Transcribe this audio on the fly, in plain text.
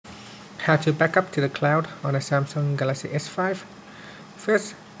How to back up to the cloud on a Samsung Galaxy S5.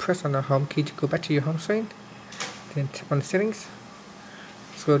 First, press on the home key to go back to your home screen. Then tap on settings.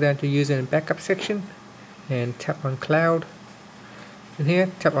 Scroll down to user and backup section and tap on cloud. And here,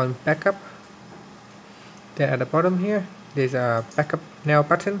 tap on backup. Then at the bottom here, there's a backup now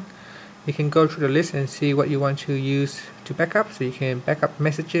button. You can go through the list and see what you want to use to backup. So you can backup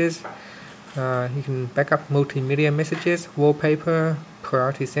messages, you can backup multimedia messages, wallpaper,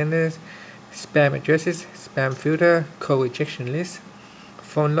 priority senders, spam addresses, spam filter, code rejection list,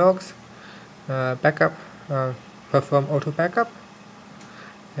 phone logs, backup, perform auto backup.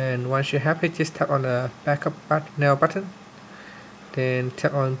 And once you're happy, just tap on the backup now button. Then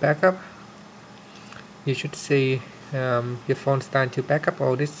tap on backup. You should see your phone starting to back up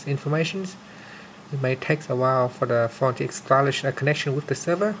all this information. It may take a while for the phone to establish a connection with the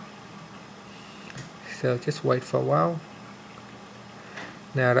server, so just wait for a while.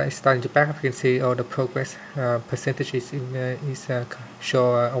 Now that it's starting to back up, you can see all the progress percentage is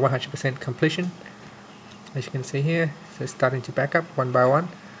show 100% completion, as you can see here. So it's starting to back up one by one.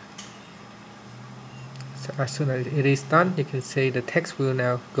 So as soon as it is done, you can see the text will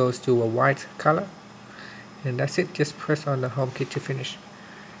now goes to a white color. And that's it. Just press on the home key to finish.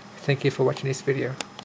 Thank you for watching this video.